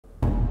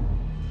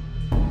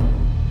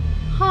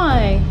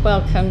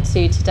Welcome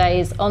to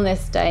today's On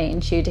This Day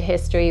in Tudor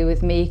History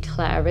with me,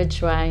 Claire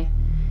Ridgway.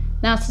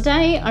 Now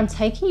today I'm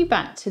taking you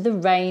back to the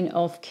reign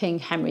of King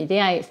Henry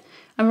VIII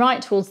and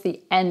right towards the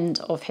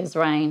end of his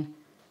reign.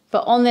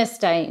 For on this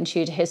day in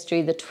Tudor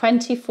history, the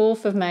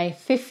 24th of May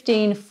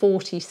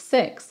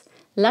 1546,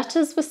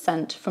 letters were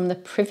sent from the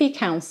Privy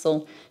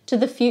Council to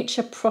the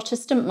future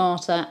Protestant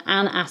martyr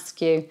Anne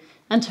Askew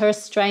and her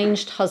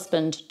estranged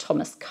husband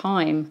Thomas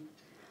Kyme.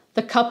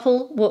 The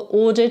couple were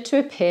ordered to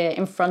appear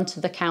in front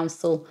of the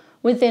council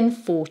within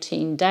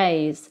 14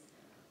 days.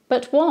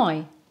 But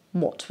why?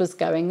 What was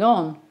going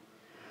on?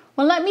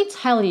 Well, let me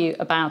tell you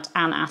about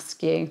Anne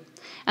Askew.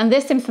 And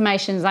this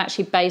information is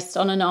actually based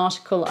on an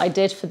article I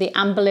did for the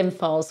Anne Boleyn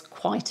Files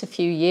quite a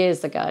few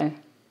years ago.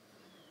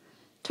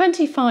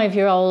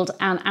 25-year-old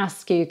Anne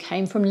Askew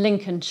came from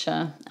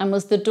Lincolnshire and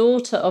was the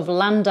daughter of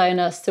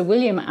landowner Sir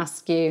William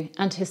Askew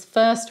and his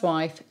first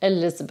wife,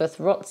 Elizabeth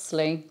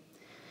Wrottesley.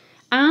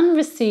 Anne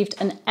received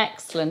an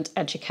excellent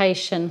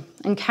education,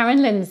 and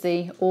Karen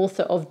Lindsay,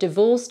 author of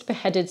Divorced,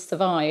 Beheaded,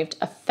 Survived,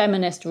 a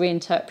feminist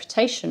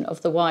reinterpretation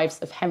of the wives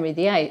of Henry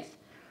VIII,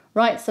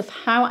 writes of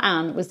how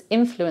Anne was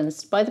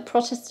influenced by the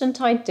Protestant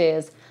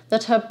ideas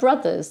that her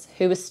brothers,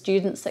 who were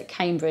students at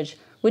Cambridge,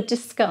 would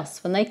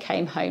discuss when they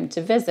came home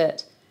to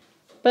visit,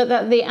 but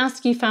that the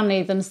Askew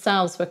family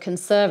themselves were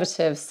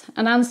conservatives,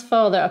 and Anne's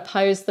father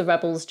opposed the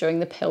rebels during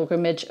the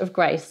Pilgrimage of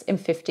Grace in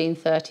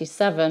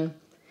 1537.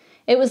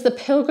 It was the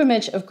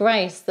Pilgrimage of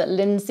Grace that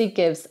Lindsay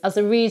gives as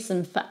a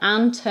reason for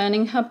Anne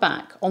turning her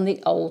back on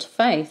the old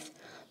faith,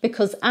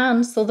 because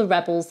Anne saw the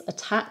rebels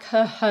attack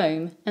her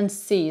home and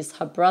seize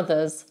her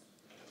brothers.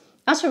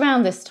 At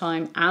around this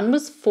time, Anne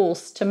was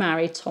forced to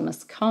marry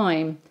Thomas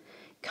Kyme.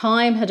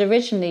 Kyme had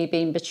originally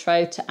been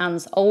betrothed to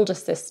Anne's older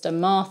sister,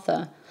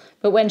 Martha,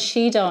 but when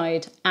she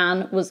died,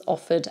 Anne was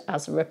offered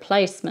as a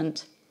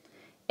replacement.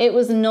 It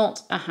was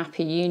not a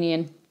happy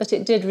union, but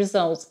it did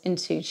result in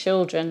 2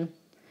 children.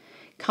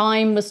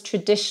 Kyme was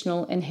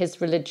traditional in his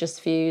religious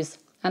views,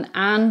 and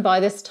Anne by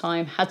this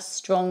time had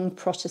strong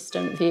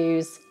Protestant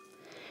views.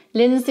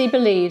 Lindsay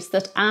believes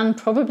that Anne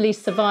probably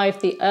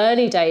survived the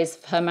early days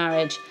of her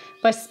marriage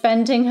by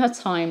spending her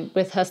time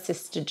with her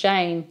sister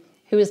Jane,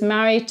 who was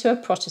married to a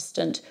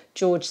Protestant,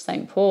 George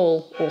St.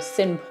 Paul, or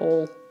St.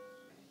 Paul.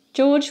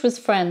 George was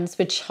friends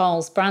with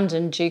Charles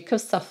Brandon, Duke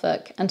of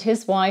Suffolk, and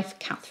his wife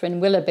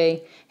Catherine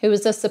Willoughby, who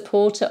was a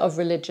supporter of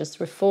religious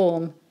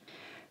reform.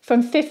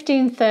 From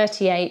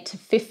 1538 to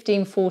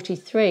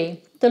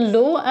 1543, the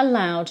law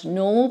allowed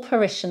normal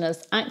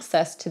parishioners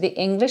access to the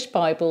English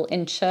Bible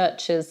in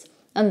churches,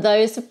 and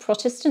those of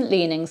Protestant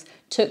leanings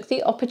took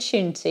the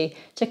opportunity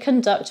to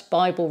conduct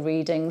Bible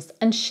readings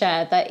and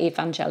share their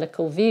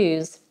evangelical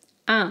views.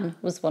 Anne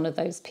was one of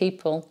those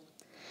people.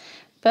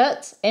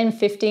 But in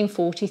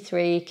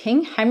 1543,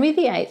 King Henry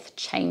VIII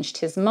changed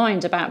his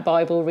mind about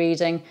Bible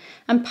reading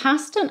and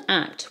passed an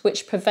act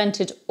which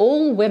prevented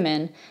all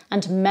women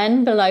and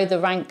men below the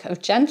rank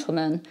of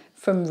gentlemen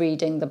from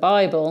reading the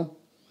Bible.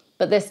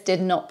 But this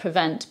did not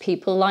prevent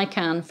people like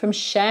Anne from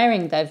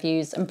sharing their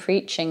views and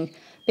preaching,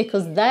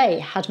 because they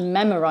had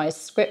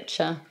memorised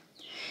scripture.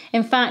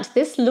 In fact,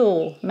 this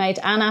law made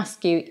Anne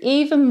Askew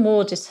even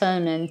more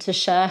determined to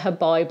share her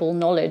Bible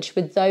knowledge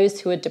with those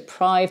who were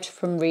deprived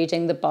from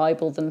reading the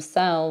Bible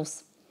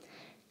themselves.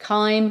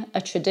 Kyme,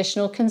 a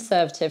traditional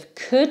conservative,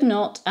 could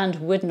not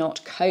and would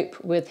not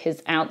cope with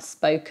his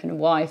outspoken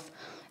wife,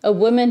 a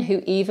woman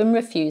who even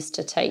refused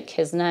to take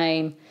his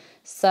name.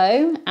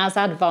 So, as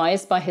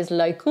advised by his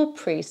local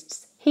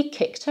priests, he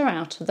kicked her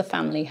out of the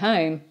family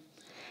home.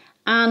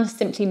 Anne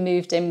simply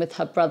moved in with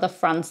her brother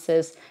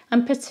Francis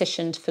and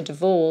petitioned for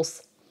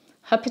divorce.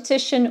 Her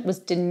petition was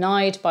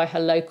denied by her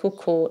local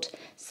court,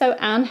 so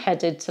Anne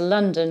headed to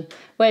London,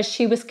 where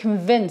she was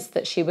convinced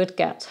that she would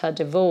get her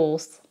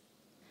divorce.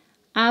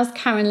 As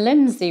Karen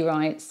Lindsay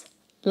writes,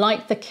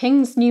 like the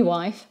king's new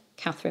wife,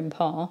 Catherine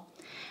Parr,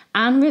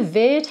 Anne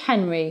revered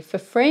Henry for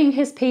freeing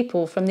his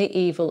people from the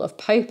evil of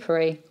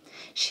popery.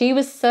 She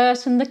was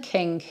certain the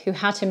king, who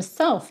had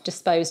himself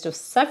disposed of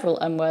several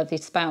unworthy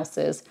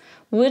spouses,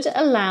 would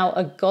allow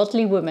a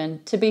godly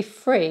woman to be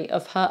free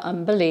of her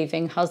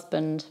unbelieving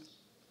husband.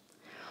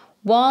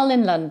 While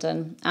in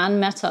London, Anne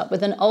met up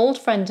with an old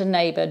friend and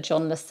neighbour,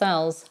 John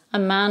Lascelles, a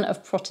man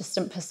of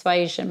Protestant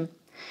persuasion,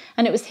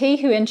 and it was he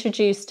who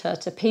introduced her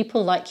to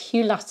people like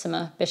Hugh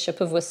Latimer,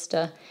 Bishop of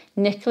Worcester,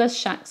 Nicholas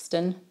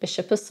Shaxton,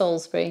 Bishop of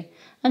Salisbury,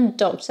 and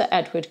Dr.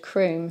 Edward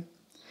Croom.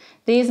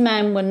 These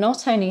men were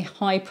not only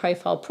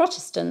high-profile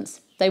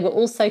Protestants, they were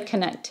also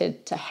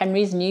connected to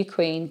Henry's new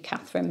queen,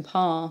 Catherine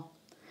Parr.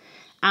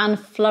 Anne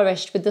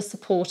flourished with the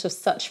support of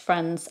such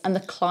friends and the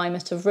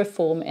climate of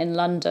reform in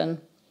London.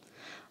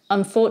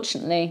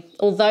 Unfortunately,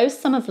 although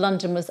some of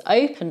London was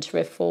open to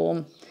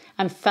reform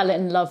and fell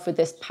in love with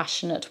this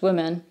passionate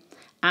woman,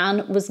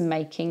 Anne was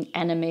making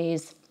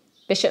enemies.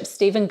 Bishop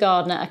Stephen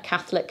Gardiner, a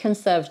Catholic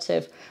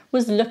conservative,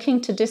 was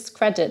looking to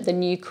discredit the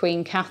new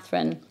Queen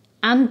Catherine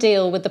and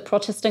deal with the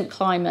Protestant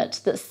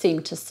climate that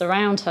seemed to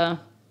surround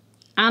her.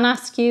 Anne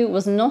Askew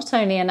was not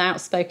only an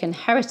outspoken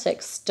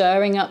heretic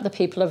stirring up the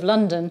people of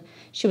London,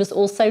 she was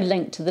also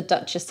linked to the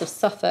Duchess of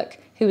Suffolk,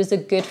 who was a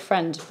good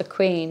friend of the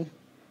Queen.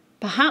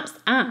 Perhaps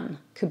Anne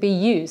could be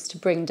used to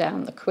bring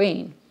down the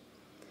Queen.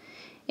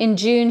 In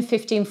June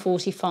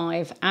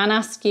 1545, Anne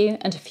Askew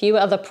and a few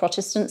other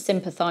Protestant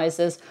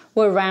sympathisers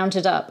were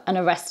rounded up and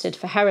arrested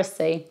for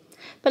heresy,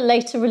 but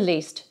later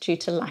released due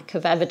to lack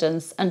of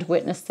evidence and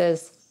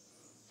witnesses.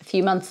 A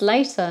few months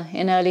later,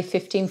 in early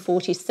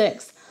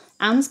 1546,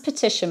 Anne's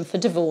petition for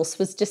divorce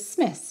was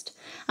dismissed,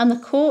 and the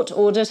court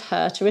ordered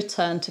her to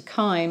return to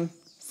Kyme,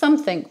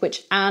 something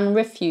which Anne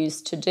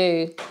refused to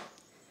do.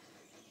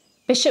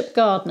 Bishop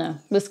Gardiner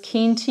was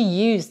keen to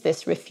use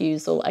this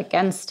refusal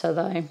against her,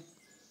 though.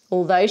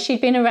 Although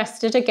she'd been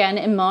arrested again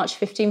in March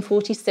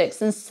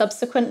 1546 and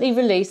subsequently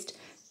released,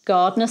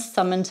 Gardiner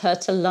summoned her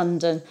to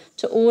London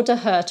to order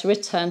her to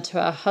return to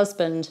her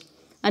husband,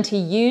 and he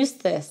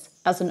used this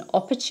as an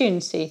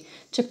opportunity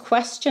to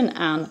question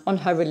Anne on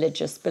her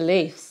religious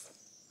beliefs.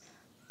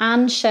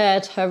 Anne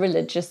shared her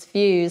religious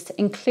views,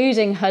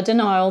 including her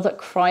denial that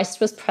Christ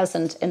was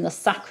present in the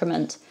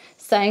sacrament,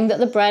 saying that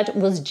the bread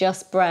was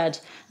just bread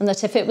and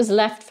that if it was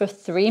left for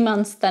 3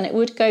 months then it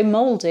would go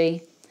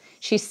mouldy.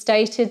 She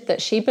stated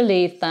that she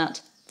believed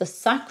that the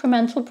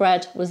sacramental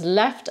bread was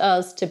left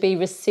us to be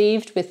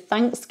received with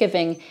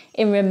thanksgiving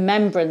in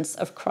remembrance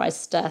of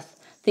Christ's death,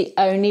 the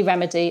only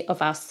remedy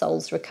of our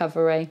soul's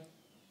recovery.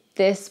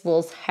 This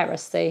was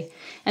heresy,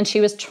 and she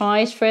was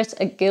tried for it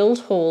at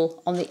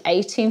Guildhall on the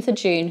 18th of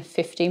June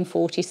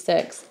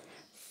 1546,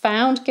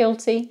 found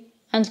guilty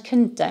and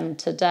condemned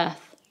to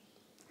death.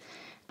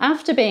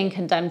 After being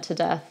condemned to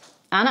death,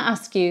 Anne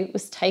Askew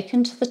was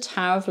taken to the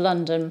Tower of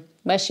London,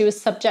 where she was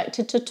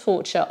subjected to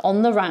torture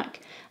on the rack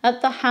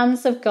at the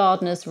hands of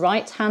Gardiner's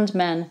right-hand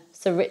men,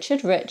 Sir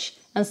Richard Rich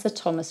and Sir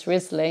Thomas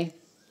Risley.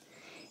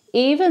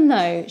 Even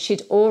though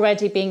she'd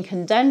already been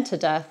condemned to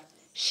death,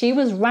 she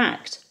was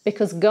racked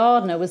because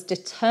Gardiner was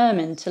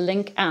determined to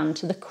link Anne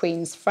to the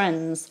Queen's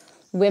friends,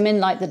 women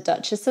like the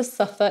Duchess of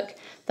Suffolk,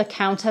 the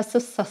Countess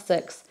of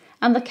Sussex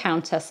and the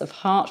Countess of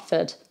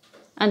Hertford,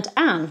 and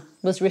Anne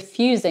was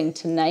refusing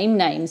to name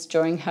names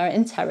during her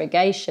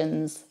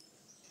interrogations.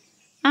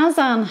 As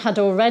Anne had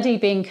already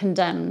been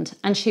condemned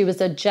and she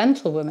was a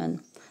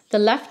gentlewoman, the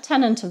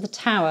Lieutenant of the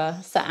Tower,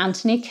 Sir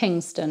Anthony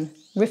Kingston,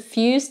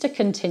 refused to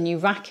continue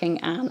racking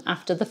Anne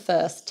after the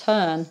first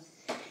turn.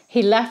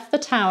 He left the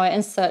Tower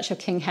in search of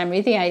King Henry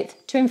VIII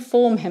to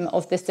inform him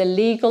of this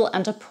illegal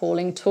and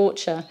appalling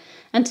torture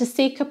and to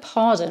seek a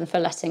pardon for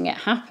letting it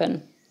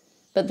happen.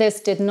 But this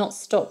did not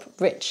stop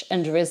Rich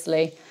and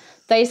Risley.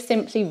 They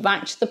simply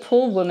racked the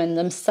poor woman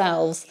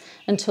themselves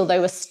until they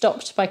were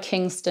stopped by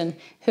Kingston,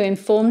 who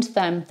informed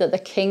them that the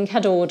king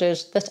had ordered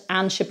that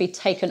Anne should be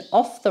taken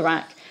off the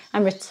rack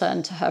and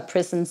returned to her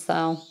prison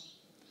cell.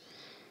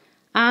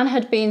 Anne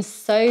had been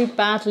so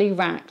badly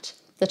racked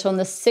that on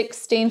the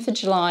 16th of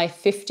July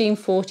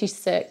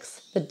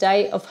 1546, the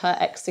day of her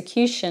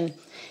execution,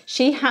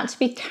 she had to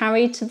be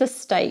carried to the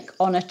stake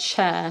on a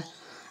chair,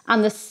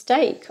 and the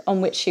stake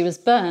on which she was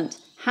burnt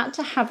had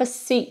to have a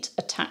seat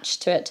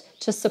attached to it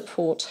to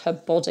support her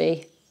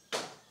body.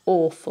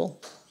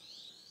 Awful.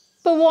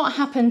 But what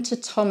happened to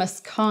Thomas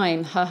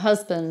Kyme, her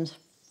husband?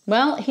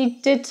 Well, he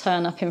did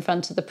turn up in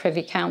front of the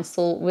Privy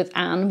Council with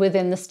Anne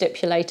within the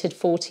stipulated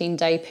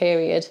 14-day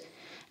period.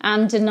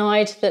 Anne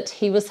denied that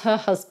he was her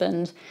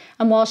husband,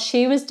 and while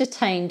she was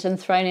detained and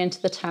thrown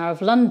into the Tower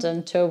of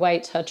London to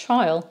await her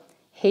trial,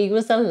 he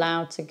was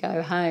allowed to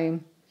go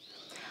home.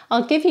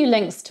 I'll give you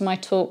links to my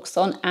talks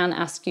on Anne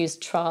Askew's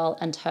trial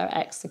and her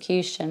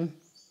execution.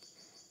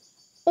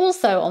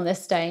 Also on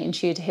this day in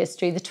Tudor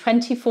history, the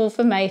 24th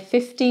of May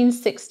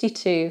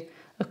 1562,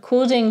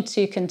 according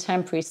to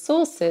contemporary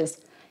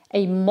sources,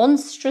 a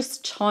monstrous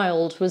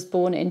child was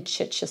born in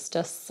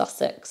Chichester,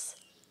 Sussex.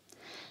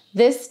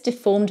 This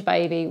deformed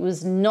baby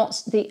was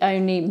not the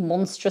only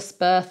monstrous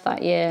birth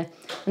that year,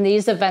 and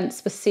these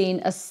events were seen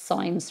as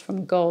signs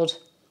from God.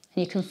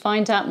 And you can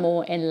find out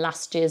more in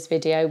last year's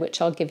video, which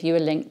I'll give you a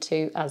link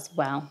to as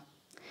well.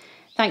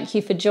 Thank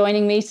you for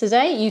joining me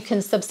today. You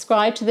can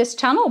subscribe to this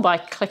channel by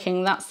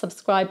clicking that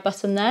subscribe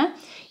button there.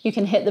 You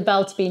can hit the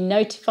bell to be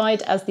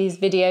notified as these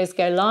videos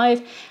go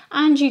live,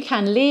 and you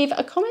can leave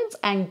a comment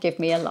and give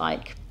me a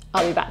like.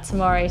 I'll be back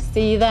tomorrow.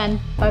 See you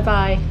then. Bye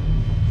bye.